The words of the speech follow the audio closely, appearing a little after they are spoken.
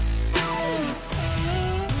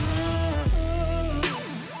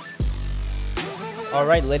All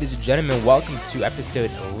right, ladies and gentlemen, welcome to episode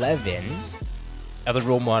 11 of the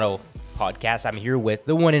Role Model Podcast. I'm here with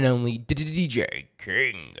the one and only DJ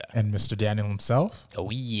King. And Mr. Daniel himself. Oh,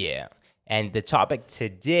 yeah. And the topic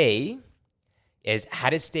today is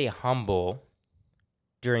how to stay humble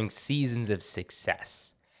during seasons of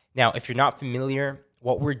success. Now, if you're not familiar,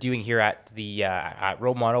 what we're doing here at the at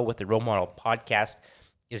Role Model with the Role Model Podcast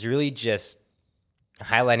is really just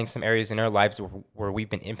highlighting some areas in our lives where we've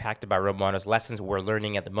been impacted by role models, lessons we're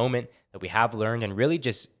learning at the moment that we have learned, and really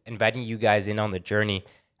just inviting you guys in on the journey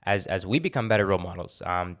as we become better role models.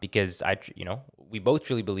 Because we both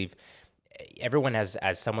truly believe everyone has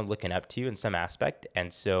someone looking up to you in some aspect,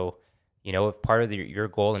 and so if part of your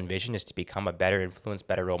goal and vision is to become a better influence,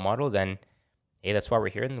 better role model, then hey, that's why we're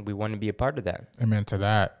here, and we want to be a part of that. Amen to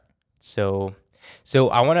that. So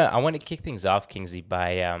I wanna kick things off, Kingsley,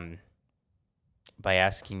 by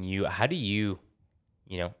asking you,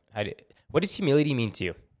 what does humility mean to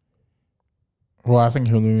you? Well, I think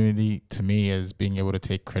humility to me is being able to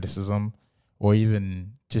take criticism or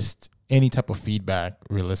even just any type of feedback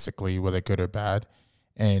realistically, whether good or bad,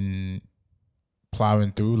 and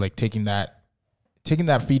plowing through, like taking that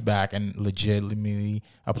feedback and legitimately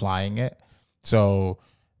applying it. So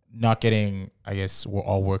not getting, I guess, we're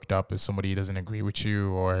all worked up if somebody doesn't agree with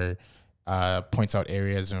you or points out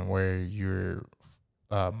areas and where your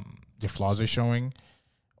flaws are showing,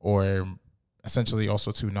 or essentially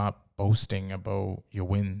also to not boasting about your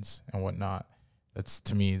wins and whatnot. That's,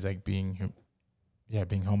 to me, is like being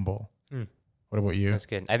humble. What about you? That's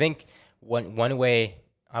good. I think one way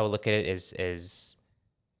I would look at it is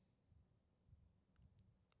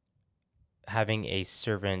having a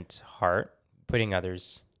servant heart, putting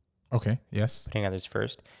others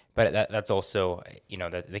first. But that's also,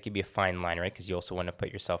 that could be a fine line, right? Because you also want to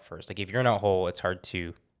put yourself first. Like if you're not whole, it's hard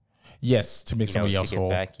to make somebody else whole.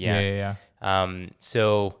 Back. Yeah. Some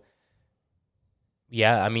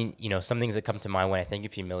things that come to mind when I think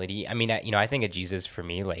of humility. I mean, I think of Jesus for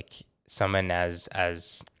me, like someone as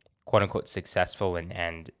quote unquote successful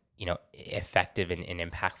and effective and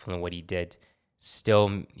impactful in what he did.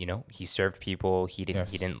 Still, he served people. He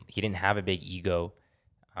didn't have a big ego.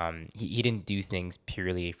 He didn't do things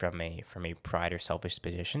purely from a pride or selfish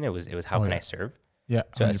position. It was how can I serve? Yeah.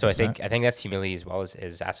 So I think that's humility as well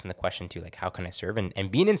as asking the question too, like how can I serve? And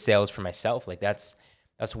being in sales for myself, like that's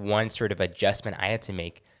one sort of adjustment I had to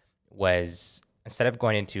make, was instead of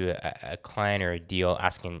going into a client or a deal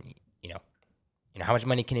asking, how much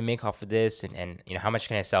money can you make off of this? And how much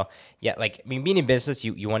can I sell? Yeah. Like, I mean, being in business,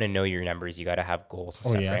 you want to know your numbers. You got to have goals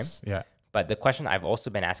and stuff, right? Yeah. But the question I've also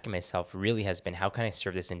been asking myself really has been, how can I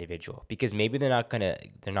serve this individual? Because maybe they're not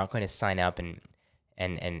gonna sign up and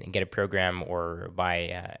get a program or buy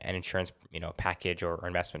an insurance package or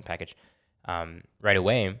investment package right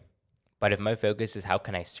away. But if my focus is how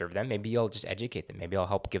can I serve them, maybe I'll just educate them. Maybe I'll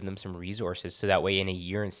help give them some resources so that way in a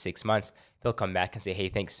year and 6 months they'll come back and say, hey,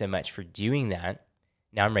 thanks so much for doing that.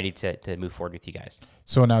 Now I'm ready to move forward with you guys.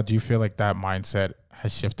 So now, do you feel like that mindset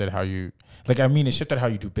has shifted how you, it shifted how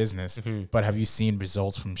you do business, but have you seen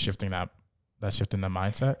results from shifting that shift in the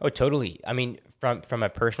mindset? Oh, totally. I mean, from a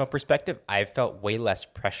personal perspective, I felt way less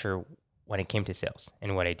pressure when it came to sales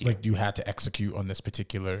and what I do. Like you had to execute on this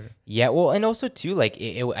particular. Yeah. Well, and also too, like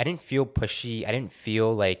I didn't feel pushy. I didn't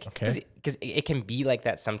feel like, because it can be like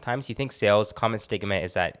that sometimes. You think sales, common stigma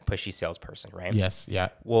is that pushy salesperson, right? Yes. Yeah.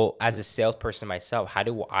 Well, as a salesperson myself, how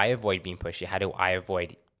do I avoid being pushy? How do I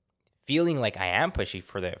avoid feeling like I am pushy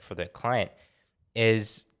for the client?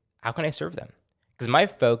 Is how can I serve them? Because my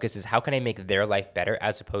focus is how can I make their life better,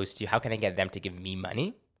 as opposed to how can I get them to give me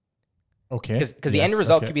money. Okay. Because the end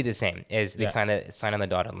result could be the same. Is they sign on the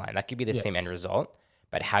dotted line. That could be the same end result.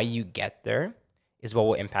 But how you get there is what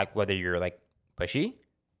will impact whether you're like pushy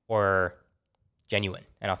or genuine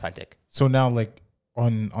and authentic. So now, like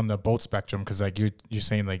on the both spectrum, because like you're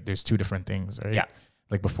saying like there's two different things, right? Yeah.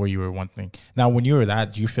 Like before you were one thing. Now when you were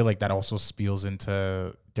that, do you feel like that also spills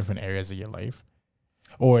into different areas of your life?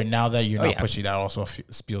 Or now that you're not pushy, that also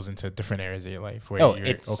spills into different areas of your life where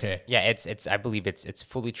it's I believe it's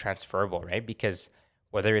fully transferable, right? Because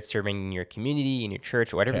whether it's serving in your community, in your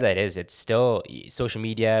church, or whatever that is, it's still social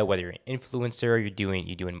media. Whether you're an influencer, you're doing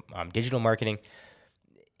digital marketing.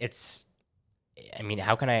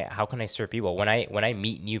 How can I serve people when I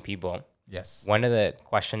meet new people? Yes. One of the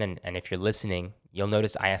question, and if you're listening, you'll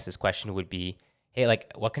notice I ask this question would be, hey,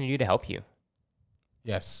 like, what can I do to help you?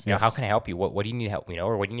 Yes. How can I help you? What do you need help?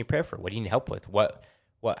 Or what do you need prayer for? What do you need help with? What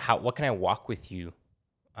can I walk with you?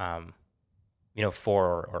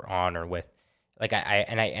 For or on or with, like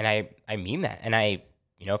I mean that. And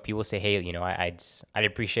people say, hey, I'd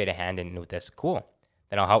appreciate a hand in with this. Cool.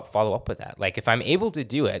 then I'll help follow up with that. Like if I'm able to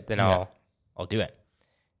do it, then Yeah. I'll do it.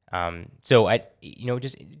 So I,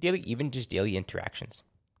 just daily interactions.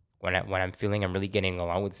 When I'm feeling I'm really getting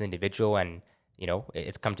along with this individual, and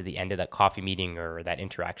it's come to the end of that coffee meeting or that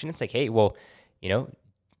interaction, it's like, hey, well,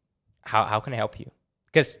 how can I help you?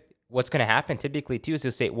 Because what's going to happen typically too is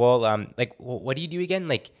they'll say, well, what do you do again?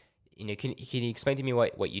 Like, can you explain to me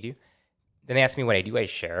what you do? Then they ask me what I do. I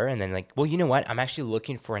share, and then like, well, you know what? I'm actually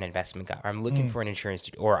looking for an investment guy, or I'm looking for an insurance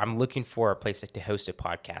dude, or I'm looking for a place to host a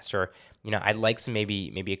podcast, or I'd like some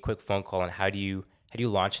maybe a quick phone call on how do you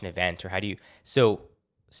launch an event, or how do you. So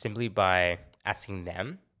simply by asking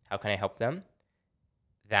them, how can I help them?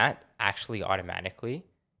 That actually automatically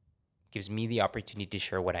gives me the opportunity to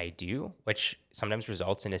share what I do, which sometimes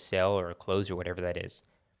results in a sale or a close or whatever that is,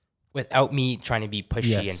 without me trying to be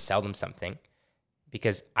pushy and sell them something,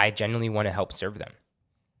 because I genuinely want to help serve them.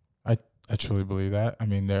 I truly believe that. I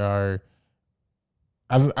mean,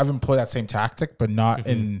 I've employed that same tactic, but not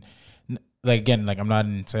in again, I'm not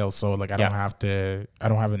in sales, so I don't have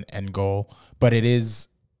an end goal, but it is,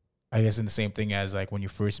 I guess, in the same thing as like when you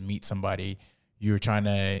first meet somebody, you're trying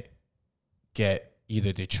to get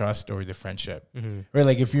either the trust or the friendship, right?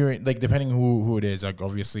 Like if you're like, depending who it is, like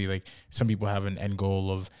obviously like some people have an end goal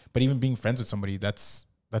of, but even being friends with somebody, that's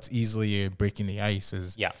easily breaking the ice,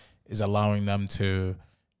 is allowing them to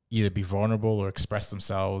either be vulnerable or express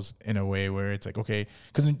themselves in a way where it's like, okay,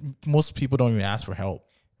 because most people don't even ask for help.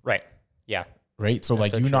 Right. Yeah. Right. So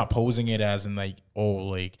that's like, you're not posing it as in like, oh,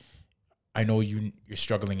 like, I know you're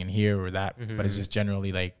struggling in here or that, but it's just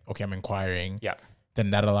generally like, okay, I'm inquiring. Yeah.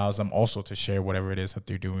 Then that allows them also to share whatever it is that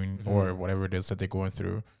they're doing or whatever it is that they're going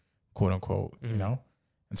through, quote unquote, And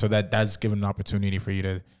so that's given an opportunity for you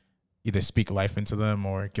to either speak life into them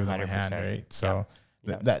or give them a hand, right? So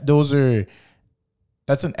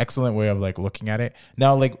that's an excellent way of like looking at it.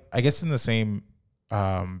 Now, like, I guess in the same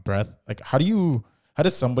breath, like how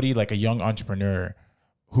does somebody like a young entrepreneur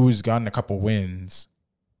who's gotten a couple wins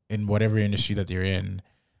in whatever industry that they're in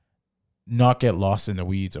not get lost in the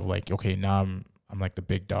weeds of like, okay, now I'm like the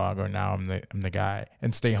big dog, or now I'm the guy,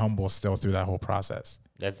 and stay humble still through that whole process?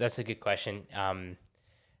 That's a good question.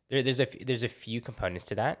 There's a few components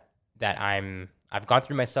to that I've gone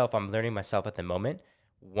through myself. I'm learning myself at the moment.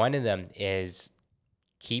 One of them is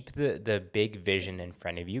keep the big vision in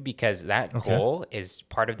front of you, because that goal is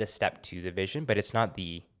part of the step to the vision, but it's not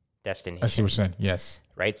the destination. I see what you're saying. Yes.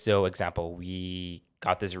 Right. So example, we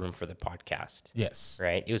got this room for the podcast. Yes.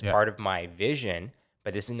 Right. It was part of my vision,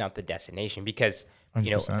 but this is not the destination, because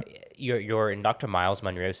 100%. your and Dr. Miles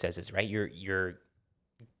Monroe says this, right? Your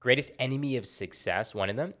greatest enemy of success, one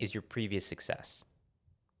of them, is your previous success.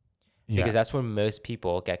 Because that's when most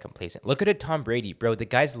people get complacent. Look at a Tom Brady, bro. The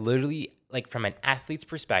guy's literally, like, from an athlete's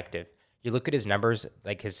perspective, you look at his numbers,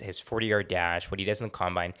 like his 40-yard dash, what he does in the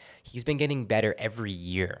combine, he's been getting better every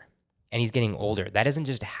year, and he's getting older. That doesn't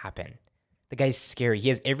just happen. The guy's scary. He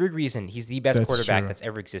has every reason. He's the best quarterback that's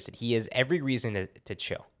ever existed. He has every reason to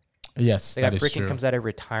chill. Yes, the guy freaking comes out of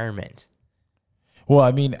retirement. Well,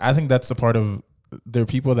 I mean, I think that's the part of, there are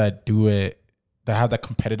people that do it, that have that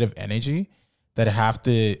competitive energy, that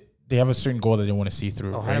they have a certain goal that they want to see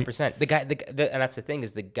through. 100%. Right? The guy, and that's the thing,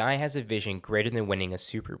 is the guy has a vision greater than winning a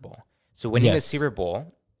Super Bowl. So winning a Super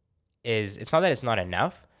Bowl it's not that it's not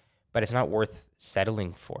enough, but it's not worth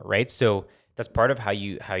settling for, right? So that's part of how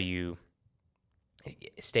you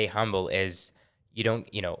stay humble, is you don't,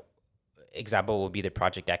 example will be the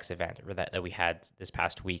Project X event that we had this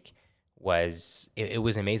past week. It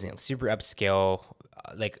was amazing, super upscale.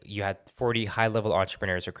 Like, you had 40 high-level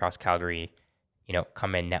entrepreneurs across Calgary,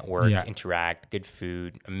 come in, network, interact, good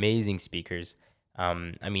food, amazing speakers.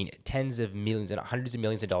 I mean, tens of millions and hundreds of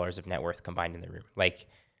millions of dollars of net worth combined in the room. Like,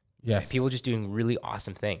 people just doing really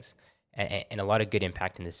awesome things and a lot of good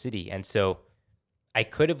impact in the city. And so I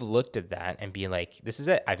could have looked at that and be like, this is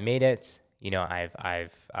it. I've made it.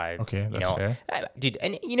 I've okay, that's fair. Dude,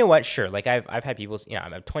 and you know what? Sure. Like, I've had people,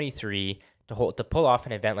 I'm 23 to pull off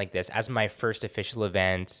an event like this as my first official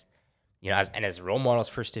event, as role model's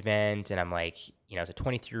first event. And I'm like, as a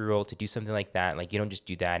 23-year-old to do something like that, like, you don't just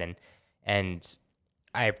do that. And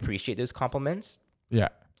I appreciate those compliments. Yeah.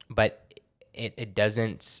 But it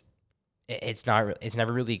doesn't, it's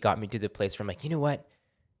never really got me to the place where I'm like, you know what?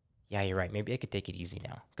 Yeah, you're right. Maybe I could take it easy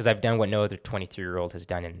now, because I've done what no other 23-year-old has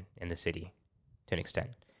done in the city to an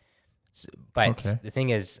extent. So, but the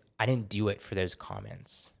thing is, I didn't do it for those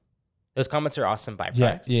comments. Those comments are awesome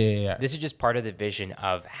byproducts. Yeah. This is just part of the vision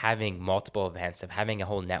of having multiple events, of having a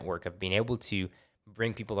whole network, of being able to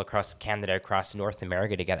bring people across Canada, across North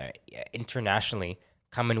America together, internationally,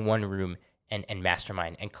 come in one room and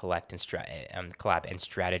mastermind and collect and collab and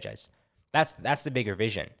strategize. That's the bigger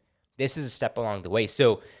vision. This is a step along the way.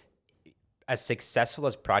 So as successful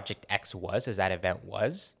as Project X was, as that event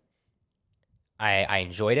was, I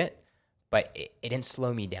enjoyed it, but it didn't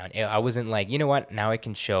slow me down. I wasn't like, you know what, now I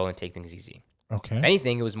can chill and take things easy. Okay. If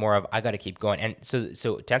anything, it was more of, I got to keep going. And so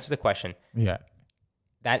to answer the question, Yeah.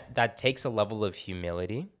 that takes a level of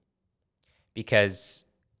humility, because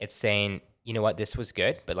it's saying, you know what, this was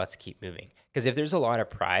good, but let's keep moving. Because if there's a lot of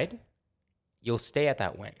pride, you'll stay at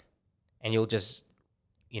that win, and you'll just,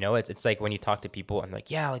 it's like when you talk to people and like,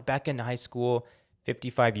 yeah, like back in high school,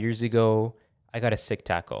 55 years ago, I got a sick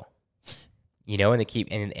tackle,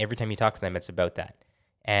 and every time you talk to them, it's about that.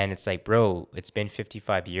 And it's like, bro, it's been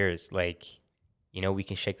 55 years. Like, we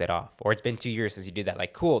can shake that off. Or it's been 2 years since you did that.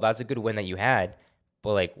 Like, cool, that's a good win that you had.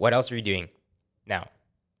 But like, what else are you doing now?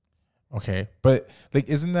 Okay. But like,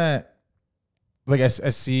 isn't that like, I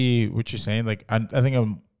see what you're saying. Like, I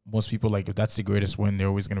think most people, like, if that's the greatest win, they're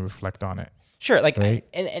always going to reflect on it. Sure. Like, right?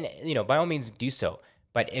 and by all means do so.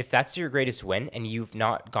 But if that's your greatest win and you've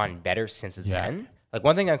not gotten better since then, like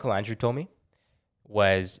one thing Uncle Andrew told me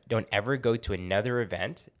was, don't ever go to another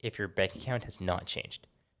event if your bank account has not changed.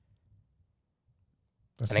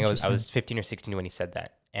 I think I was 15 or 16 when he said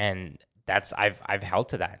that. And that's, I've held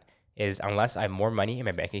to that, is unless I have more money in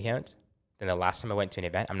my bank account than the last time I went to an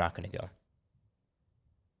event, I'm not going to go.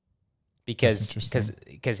 Because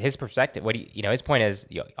his perspective, his point is,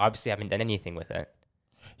 you obviously haven't done anything with it.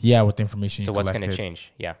 Yeah, with the information you collected. So what's going to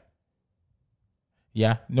change? Yeah.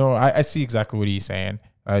 Yeah. No, I see exactly what he's saying.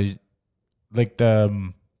 Like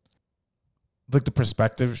the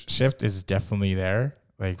perspective shift is definitely there.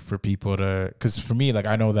 Like for people to, because for me, like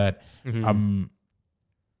I know that I'm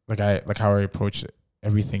like how I approach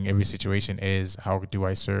everything, every situation is, how do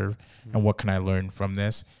I serve and what can I learn from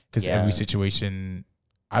this? Because every situation,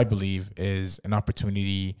 I believe, is an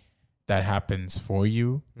opportunity that happens for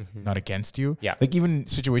you, not against you. Yeah. Like even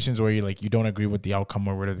situations where you don't agree with the outcome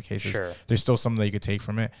or whatever the case is, there's still something that you could take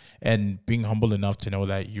from it. And being humble enough to know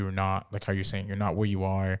that you're not, like how you're saying, you're not where you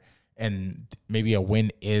are. And maybe a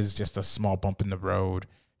win is just a small bump in the road,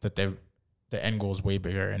 that the end goal is way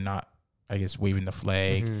bigger, and not, I guess, waving the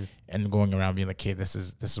flag and going around being like, hey, this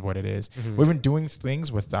is what it is. We've been doing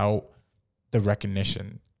things without the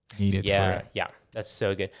recognition needed for it. Yeah. That's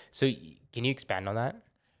so good. So can you expand on that?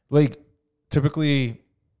 Like typically,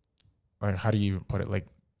 like how do you even put it? Like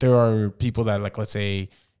there are people that, like, let's say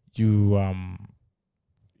you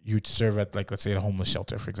serve at, like, let's say a homeless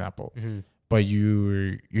shelter, for example, but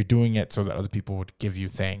you're doing it so that other people would give you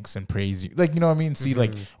thanks and praise you. Like, you know what I mean? See,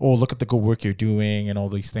 like, oh, look at the good work you're doing and all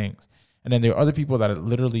these things. And then there are other people that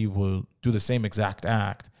literally will do the same exact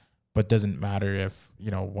act, but doesn't matter if,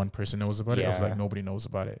 one person knows about it or if like nobody knows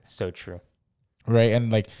about it. So true. Right.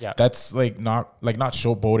 And like, that's not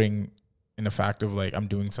showboating in the fact of like, I'm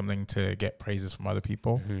doing something to get praises from other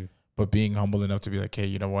people, but being humble enough to be like, hey,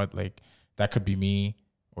 you know what? Like that could be me,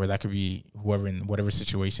 or that could be whoever in whatever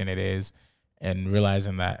situation it is. And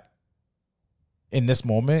realizing that in this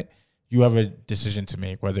moment, you have a decision to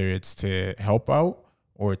make, whether it's to help out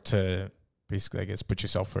or to basically, I guess, put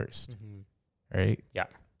yourself first. Right. Yeah.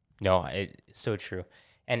 No, it's so true.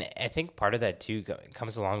 And I think part of that too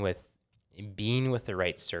comes along with being with the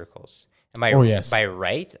right circles. And by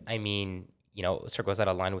right, I mean, circles that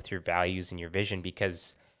align with your values and your vision,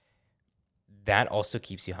 because that also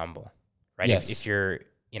keeps you humble, right? Yes. If you're,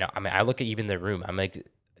 I look at even the room, I'm like,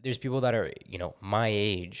 there's people that are, my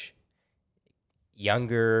age,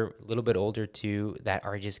 younger, a little bit older too, that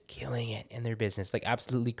are just killing it in their business, like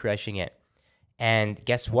absolutely crushing it. And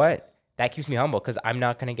guess what? That keeps me humble, because I'm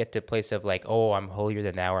not going to get to a place of like, oh, I'm holier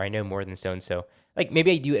than thou, or I know more than so-and-so. Like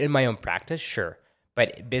maybe I do it in my own practice, sure.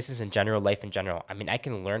 But business in general, life in general, I mean, I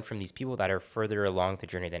can learn from these people that are further along the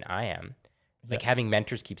journey than I am. Like having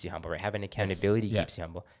mentors keeps you humble, right? Having accountability keeps you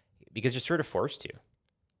humble, because you're sort of forced to.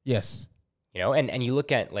 Yes. And you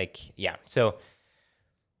look at like, So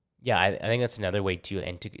I think that's another way too,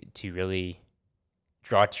 and to really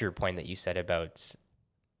draw to your point that you said about,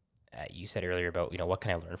 you said earlier about, what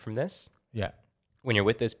can I learn from this? Yeah. When you're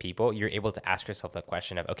with those people, you're able to ask yourself the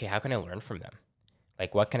question of, okay, how can I learn from them?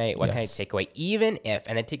 Like, what can I take away? Even if,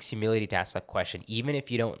 and it takes humility to ask that question, even if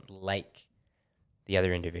you don't like the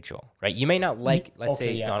other individual, right? You may not like, let's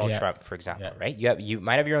say Donald Trump, for example, right? You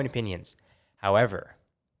might have your own opinions. However,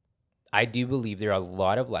 I do believe there are a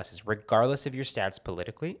lot of lessons, regardless of your stance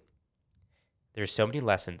politically. There's so many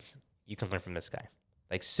lessons you can learn from this guy.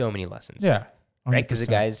 Like so many lessons. Yeah. 100%. Right? Because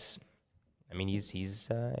the guy's, I mean, he's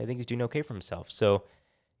I think he's doing okay for himself. So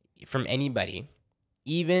from anybody,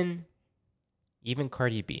 even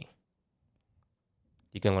Cardi B,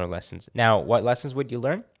 you can learn lessons. Now, what lessons would you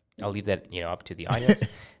learn? I'll leave that, up to the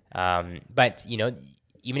audience. But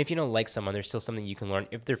even if you don't like someone, there's still something you can learn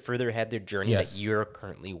if they're further ahead their journey that Yes. you're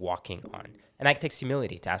currently walking on, and that takes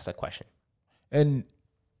humility to ask that question. And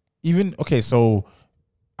even, okay, so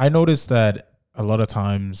I noticed that a lot of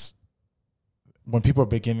times when people are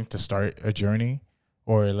beginning to start a journey,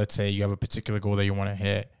 or let's say you have a particular goal that you want to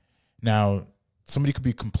hit, now somebody could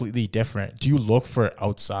be completely different. Do you look for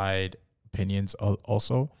outside opinions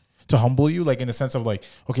also to humble you? Like in the sense of like,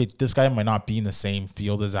 okay, this guy might not be in the same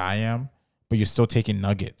field as I am, but you're still taking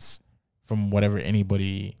nuggets from whatever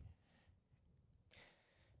anybody.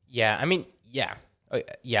 Yeah, I mean, yeah.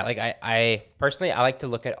 Yeah, like I personally, I like to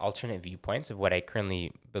look at alternate viewpoints of what I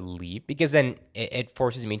currently believe, because then it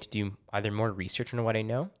forces me to do either more research on what I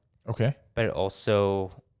know, Okay. but it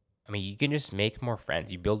also, I mean, you can just make more friends.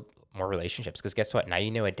 You build more relationships, because guess what? Now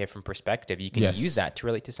you know a different perspective. You can use Yes. that to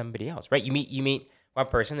relate to somebody else, right? You meet one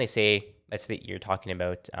person. They say, let's say you're talking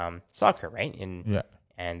about soccer, right? Yeah.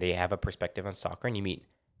 And they have a perspective on soccer, and you meet,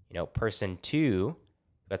 person two,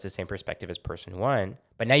 that's the same perspective as person one,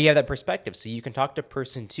 but now you have that perspective, so you can talk to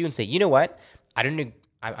person two and say, you know what, I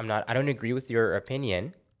don't agree with your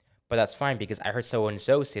opinion, but that's fine because I heard so and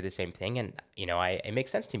so say the same thing, and it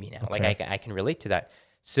makes sense to me now. Like Okay. I can relate to that.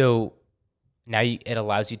 So now it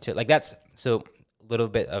allows you to, like, that's so a little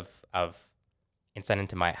bit of insight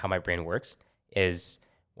into how my brain works is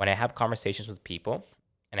when I have conversations with people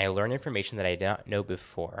and I learn information that I did not know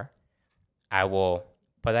before, I will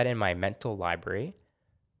put that in my mental library.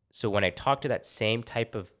 So when I talk to that same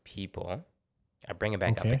type of people, I bring it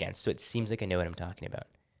back up Okay. again. So it seems like I know what I'm talking about.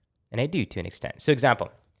 And I do to an extent. So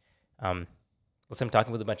example, let's say I'm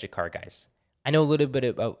talking with a bunch of car guys. I know a little bit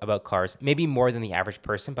about cars, maybe more than the average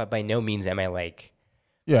person, but by no means am I like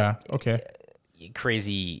Yeah. Okay.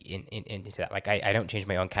 crazy into that. Like I don't change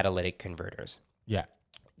my own catalytic converters. Yeah.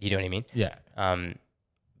 You know what I mean? Yeah.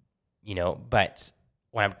 But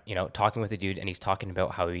when I'm, talking with a dude and he's talking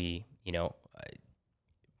about how he,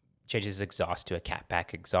 changes his exhaust to a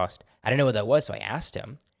catback exhaust. I don't know what that was, so I asked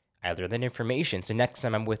him. I learned that information. So next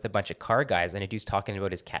time I'm with a bunch of car guys and a dude's talking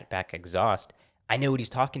about his catback exhaust, I know what he's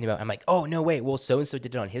talking about. I'm like, oh, no, wait. Well, so-and-so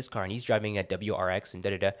did it on his car, and he's driving a WRX and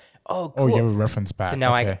da-da-da. Oh, Oh, cool. you have a reference back. So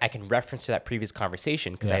now Okay. I can reference to that previous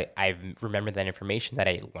conversation because Yeah. I've remembered that information that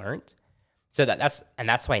I learned. So that's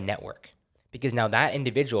why I network. Because now that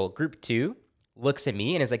individual, group two, looks at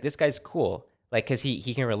me and is like, this guy's cool. Like, because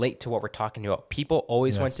he can relate to what we're talking about. People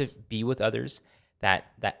always want to Yes. be with others that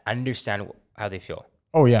understand how they feel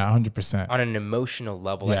Oh yeah, 100%. on an emotional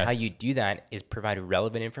level. And how Yes. you do that is provide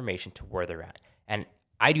relevant information to where they're at. And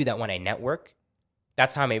I do that when I network.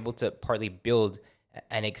 That's how I'm able to partly build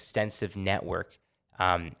an extensive network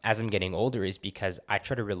as I'm getting older, is because I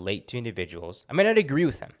try to relate to individuals. I may not agree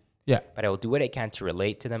with them, Yeah. but I will do what I can to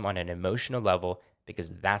relate to them on an emotional level because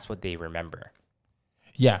that's what they remember.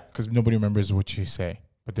 Yeah, because nobody remembers what you say,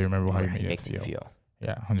 but they remember how you made them it feel. feel.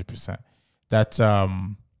 Yeah, 100%. That's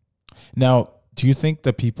now, do you think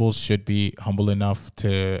that people should be humble enough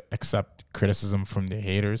to accept criticism from their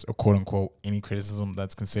haters, or quote unquote any criticism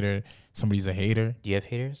that's considered somebody's a hater? Do you have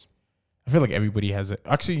haters? I feel like everybody has it.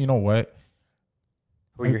 Actually, you know what?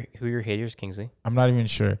 Who are your haters, Kingsley? I'm not even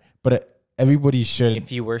sure, but everybody should.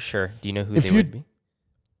 If you were sure, do you know who If they you- would be?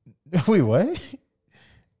 Wait, what?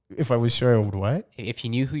 If I was sure, I would what? If you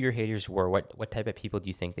knew who your haters were, what type of people do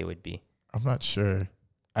you think they would be? I'm not sure.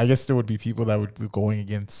 I guess there would be people that would be going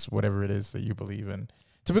against whatever it is that you believe in.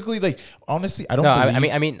 Typically, like, honestly, I don't No, believe.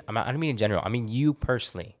 I mean, I don't mean in general. I mean you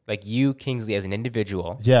personally, like you, Kingsley, as an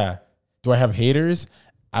individual. Yeah. Do I have haters?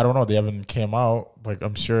 I don't know. They haven't came out. Like,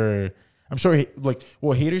 I'm sure, like,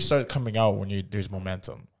 well, haters start coming out when there's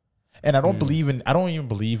momentum. And I don't even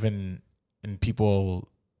believe in people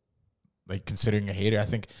like considering a hater. I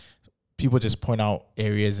think people just point out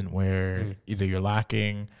areas in where either you're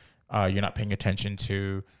lacking, you're not paying attention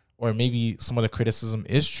to, or maybe some of the criticism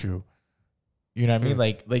is true. You know what I mean?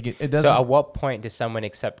 Like it doesn't. So at what point does someone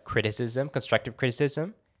accept criticism, constructive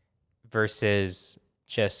criticism, versus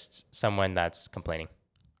just someone that's complaining?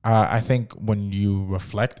 I think when you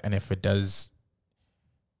reflect, and if it's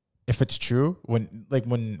true,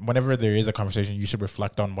 whenever there is a conversation, you should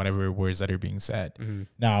reflect on whatever words that are being said. Mm-hmm.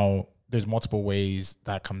 Now, there's multiple ways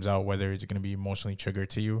that comes out, whether it's going to be emotionally triggered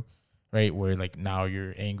to you, right? Where like now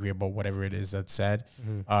you're angry about whatever it is that's said.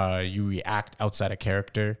 Mm-hmm. You react outside of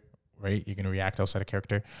character, right? You're going to react outside of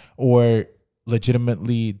character, or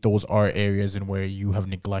legitimately those are areas in where you have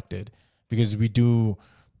neglected, because we do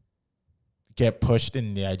get pushed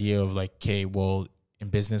in the idea of like, okay, well, in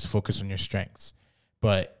business, focus on your strengths.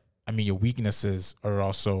 But I mean, your weaknesses are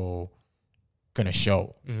also going to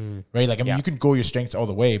show, right? Like, I mean, you can go your strengths all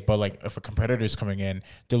the way, but like if a competitor is coming in,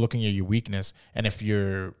 they're looking at your weakness. And if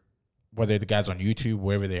you're whether the guys on YouTube,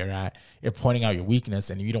 wherever they're at, if pointing out your weakness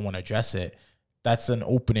and you don't want to address it, that's an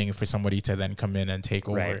opening for somebody to then come in and take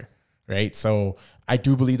over. Right. So I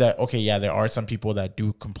do believe that, okay, yeah, there are some people that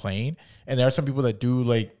do complain, and there are some people that do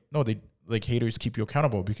they haters keep you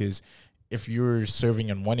accountable, because if you're serving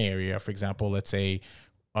in one area, for example, let's say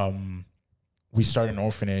we start an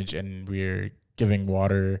orphanage and we're giving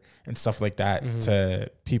water and stuff like that to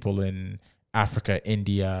people in Africa,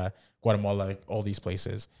 India, Guatemala, like all these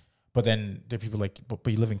places. But then there are people like, but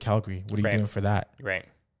you live in Calgary. What are you doing for that? Right.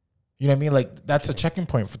 You know what I mean? Like, that's a checking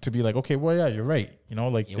point to be like, okay, well, yeah, you're right. You know,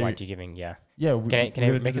 like, you aren't you giving? Yeah. Yeah. Can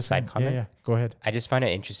I make a side comment? Yeah. Go ahead. I just find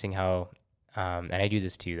it interesting how, and I do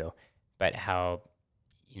this too though, but how,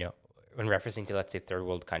 when referencing to, let's say, third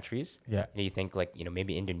world countries, you think like,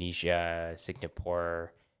 maybe Indonesia,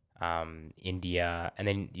 Singapore, India, and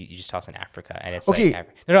then you just toss in Africa, and it's okay. like,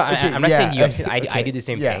 I'm not saying you. I do the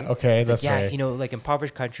same thing. Okay, that's right. Like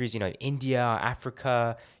impoverished countries, India,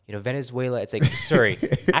 Africa, Venezuela. It's like, sorry,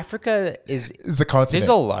 Africa is a continent. There's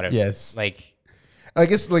a lot of like, I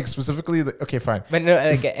guess like specifically. Okay, fine. But no,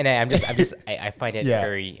 and I find it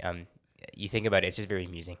very. You think about it, it's just very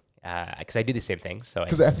amusing. Because I do the same thing. So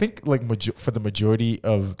because I think like for the majority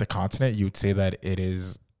of the continent, you would say that it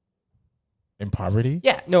is in poverty.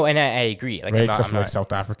 Yeah, no, and I agree. Like, right, except for like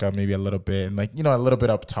South Africa, maybe a little bit, and like a little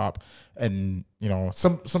bit up top, and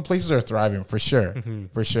some places are thriving for sure,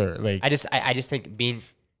 for sure. Like, I just think being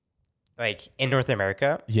like in North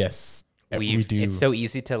America, yes, we do. It's so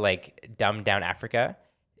easy to like dumb down Africa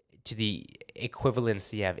to the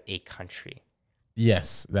equivalency of a country.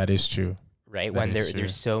 Yes, that is true. Right, when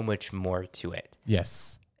there's so much more to it.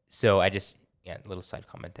 Yes. So I just a little side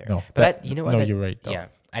comment there. No, but you know what? No, you're right. Though. Yeah,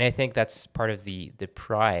 and I think that's part of the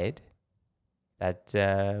pride that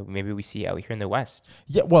maybe we see out here in the West.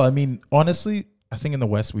 Yeah, well, I mean, honestly, I think in the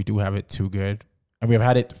West we do have it too good, and we've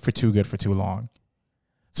had it for too good for too long.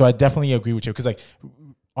 So I definitely agree with you, because like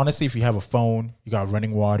honestly, if you have a phone, you got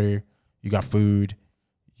running water, you got food,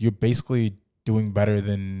 you're basically doing better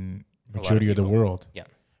than majority of the world. Yeah.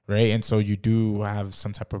 Right. And so you do have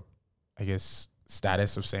some type of, I guess,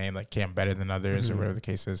 status of saying like, okay, I'm better than others or whatever the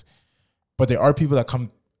case is. But there are people that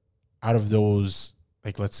come out of those,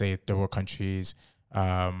 like, let's say third world countries,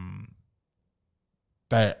 that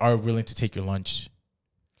are willing to take your lunch.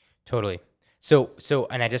 Totally. So,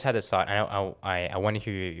 and I just had this thought. I want to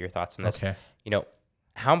hear your thoughts on this. Okay.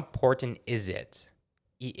 How important is it,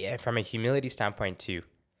 from a humility standpoint too,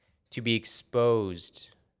 to be exposed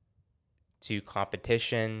to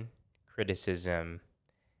competition, criticism,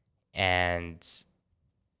 and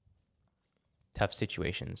tough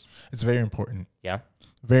situations? It's very important. Yeah.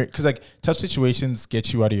 Because like tough situations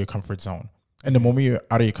get you out of your comfort zone. And the moment you're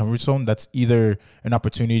out of your comfort zone, that's either an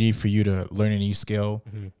opportunity for you to learn a new skill,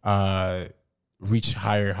 reach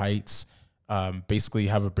higher heights, basically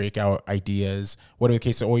have a breakout ideas, whatever the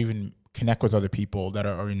case, or even connect with other people that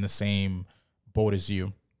are in the same boat as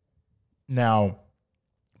you. Now,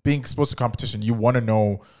 being exposed to competition, you want to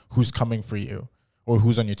know who's coming for you or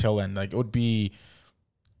who's on your tail end. Like, it would be,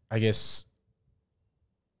 I guess,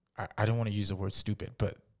 I don't want to use the word stupid,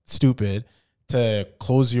 but stupid to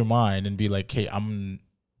close your mind and be like, hey,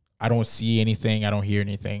 I don't see anything, I don't hear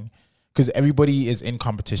anything. Because everybody is in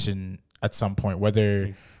competition at some point,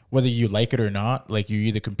 whether you like it or not. Like, you're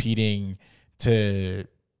either competing to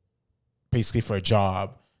basically for a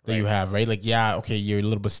job that you have, right? Like, yeah, okay, you're a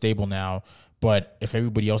little bit stable now, but if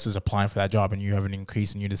everybody else is applying for that job and you have an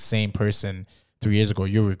increase and you're the same person 3 years ago,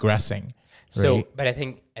 you're regressing. Right? So, but I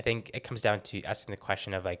think it comes down to asking the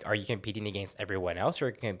question of like, are you competing against everyone else,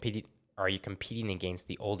 or are you competing against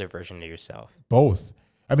the older version of yourself? Both.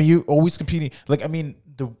 I mean, you're always competing. Like, I mean,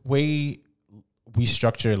 the way we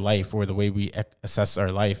structure life or the way we assess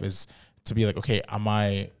our life is to be like, okay,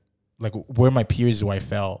 where my peers do I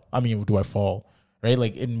fall? Right?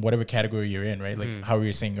 Like, in whatever category you're in, right? Like how we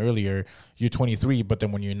were saying earlier, you're 23, but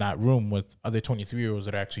then when you're in that room with other 23-year-olds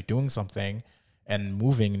that are actually doing something and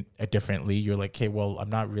moving differently, you're like, okay, well,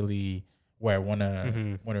 I'm not really where I want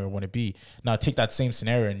to be. Now take that same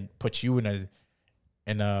scenario and put you in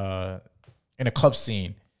a club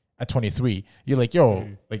scene at 23. You're like, yo,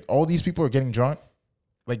 like all these people are getting drunk.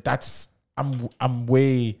 Like, I'm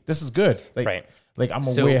way, this is good. Like, right. Like, I'm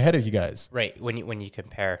way ahead of you guys. Right. When you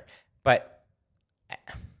compare, but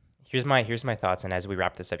here's my thoughts. And as we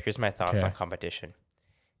wrap this up, here's my thoughts on competition.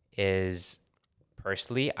 Is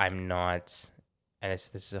personally, I'm not, and this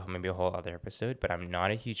is maybe a whole other episode, but I'm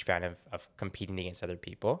not a huge fan of competing against other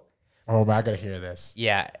people. Oh, but I gotta hear this.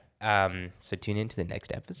 Yeah. So tune into the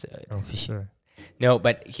next episode. Oh, for sure. No,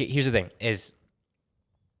 but here's the thing: is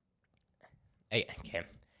okay.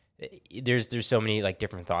 there's so many like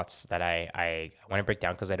different thoughts that I want to break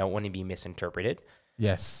down because I don't want to be misinterpreted.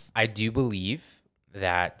 Yes. I do believe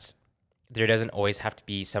that there doesn't always have to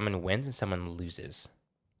be someone wins and someone loses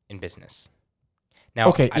in business. Now,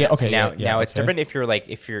 Okay. Yeah. Okay. Now it's okay. different if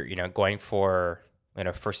you're going for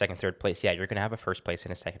first, second, third place. Yeah, you're gonna have a first place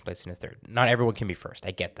and a second place and a third. Not everyone can be first.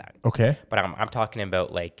 I get that. Okay. But I'm talking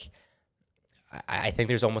about like I think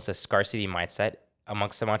there's almost a scarcity mindset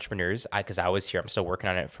amongst some entrepreneurs. Because I was here, I'm still working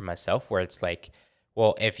on it for myself. Where it's like,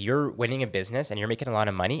 well, if you're winning a business and you're making a lot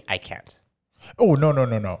of money, I can't. Oh,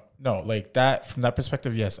 no. Like that, from that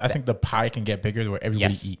perspective, yes. I think the pie can get bigger where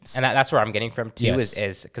everybody eats. And that's where I'm getting from too. Yes.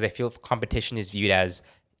 Is because I feel competition is viewed as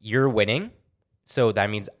you're winning, so that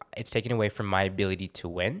means it's taken away from my ability to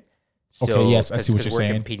win. So, Okay, yes, I see what you're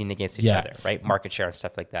saying. We're competing against each other, right? Market share and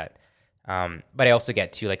stuff like that. But I also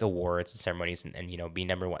get to like awards and ceremonies and be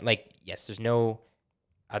number one. Like, yes, there's no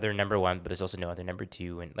other number one, but there's also no other number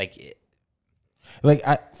two. And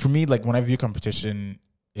for me, like when I view competition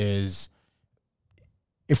is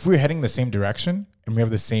if we're heading the same direction and we have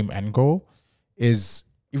the same end goal, is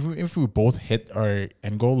if we both hit our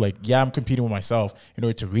end goal, like, yeah, I'm competing with myself in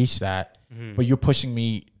order to reach that, but you're pushing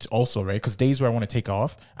me to also, right? Because days where I want to take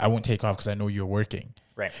off, I won't take off because I know you're working.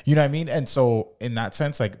 Right. You know what I mean? And so in that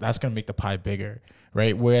sense, like that's going to make the pie bigger,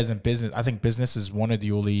 right? Whereas in business, I think business is one of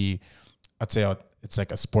the only, I'd say it's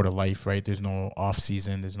like a sport of life, right? There's no off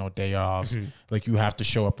season. There's no day offs. Like you have to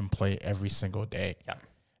show up and play every single day. Yeah.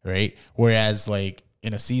 Right. Whereas like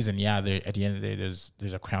in a season, at the end of the day,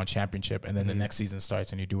 there's a crown championship and then the next season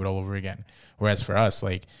starts and you do it all over again. Whereas for us,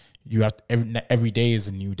 like you have every day is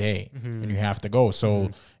a new day and you have to go.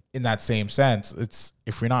 So in that same sense, it's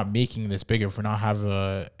if we're not making this bigger, if we're not have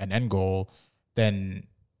an end goal, then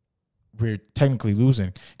we're technically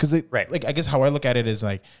losing. Because like I guess how I look at it is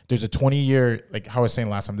like there's a 20-year, like how I was saying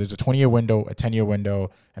last time, there's a 20-year window, a 10-year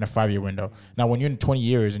window, and a 5-year window. Now when you're in 20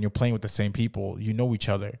 years and you're playing with the same people, you know each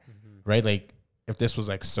other, right? Like if this was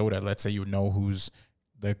like soda, let's say you know who's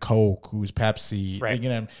the Coke, who's Pepsi, right?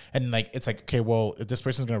 And like it's like, okay, well, if this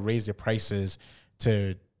person's gonna raise their prices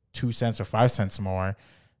to 2 cents or 5 cents more,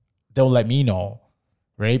 they'll let me know,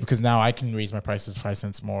 right? Because now I can raise my prices 5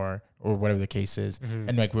 cents more or whatever the case is.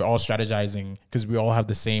 And like we're all strategizing because we all have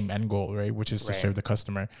the same end goal, right? Which is to serve the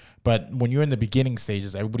customer. But when you're in the beginning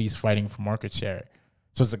stages, everybody's fighting for market share.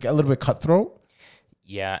 So it's like a little bit cutthroat.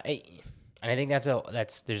 Yeah. And I think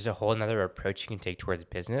there's a whole another approach you can take towards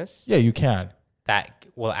business. Yeah, you can. That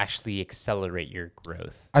will actually accelerate your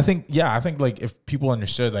growth. I think like if people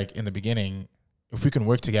understood like in the beginning, if we can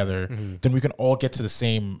work together, then we can all get to the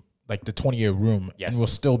same, like the 20-year room and we'll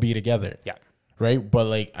still be together. Yeah. Right. But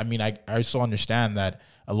like, I mean, I also understand that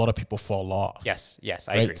a lot of people fall off. Yes,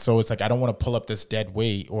 I agree. So it's like, I don't want to pull up this dead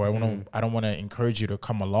weight or I don't want to encourage you to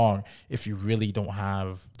come along if you really don't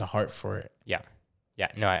have the heart for it. Yeah.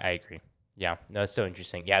 No, I agree. Yeah. No, it's so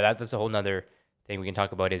interesting. Yeah. That's a whole nother thing we can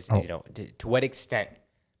talk about is to what extent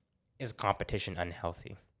is competition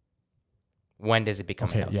unhealthy? When does it become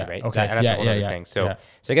unhealthy, right? Okay. And that's a whole other thing. So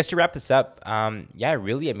I guess to wrap this up,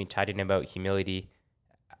 really, I mean, tied in about humility,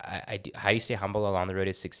 how do you stay humble along the road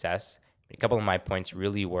to success? A couple of my points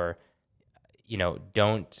really were,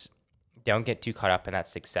 don't get too caught up in that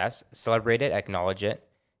success. Celebrate it, acknowledge it,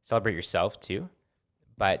 celebrate yourself too,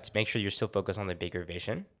 but make sure you're still focused on the bigger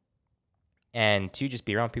vision. And two, just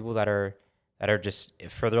be around people that are just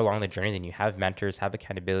further along the journey than you. Have mentors, have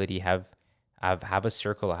accountability, have a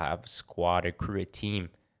circle, have a squad, a crew, a team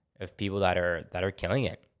of people that are killing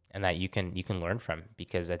it and that you can learn from.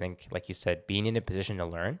 Because I think, like you said, being in a position to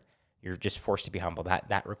learn, you're just forced to be humble.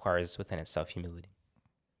 That requires within itself humility.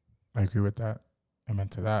 I agree with that. I'm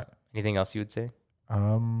into that. Anything else you would say?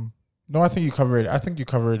 No, I think you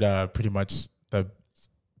covered pretty much the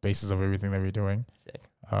basis of everything that we're doing. Sick.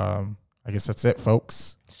 I guess that's it,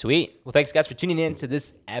 folks. Sweet. Well, thanks, guys, for tuning in to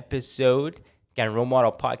this episode. Again, Role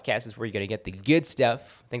Model Podcast is where you're going to get the good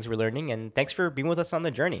stuff, things we're learning, and thanks for being with us on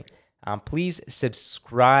the journey. Please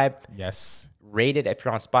subscribe. Yes. Rate it if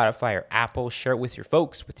you're on Spotify or Apple. Share it with your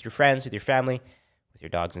folks, with your friends, with your family, with your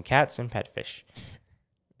dogs and cats and pet fish.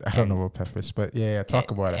 I don't know about pet fish, but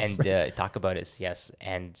talk about us. And talk about us, yes.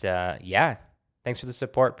 And thanks for the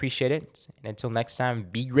support. Appreciate it. And until next time,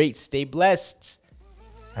 be great. Stay blessed.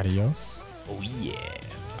 Adios. Oh, yeah.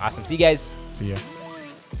 Awesome. See you guys. See ya.